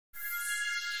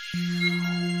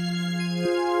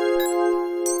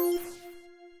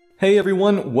Hey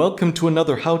everyone, welcome to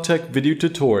another Howtech video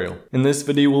tutorial. In this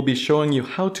video we'll be showing you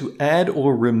how to add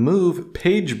or remove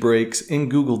page breaks in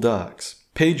Google Docs.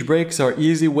 Page breaks are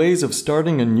easy ways of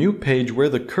starting a new page where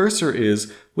the cursor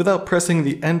is without pressing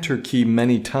the Enter key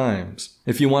many times.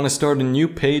 If you want to start a new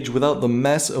page without the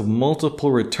mess of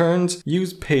multiple returns,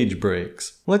 use page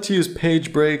breaks. Let's use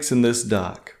page breaks in this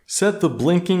doc. Set the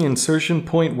blinking insertion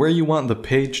point where you want the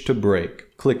page to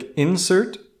break. Click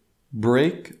Insert,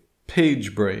 Break,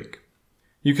 Page Break.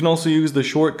 You can also use the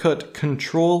shortcut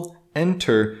Ctrl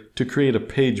Enter to create a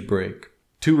page break.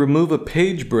 To remove a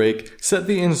page break, set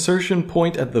the insertion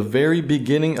point at the very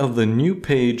beginning of the new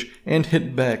page and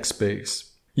hit backspace.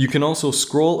 You can also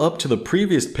scroll up to the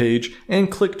previous page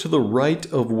and click to the right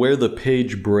of where the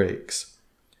page breaks.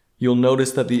 You'll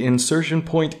notice that the insertion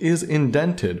point is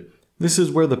indented. This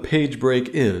is where the page break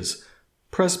is.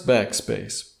 Press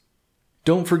backspace.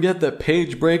 Don't forget that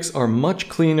page breaks are much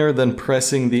cleaner than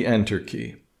pressing the Enter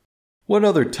key. What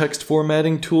other text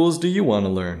formatting tools do you want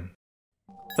to learn?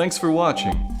 Thanks for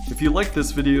watching. If you liked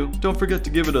this video, don't forget to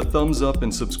give it a thumbs up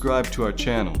and subscribe to our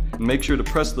channel. And make sure to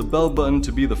press the bell button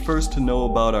to be the first to know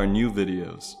about our new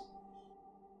videos.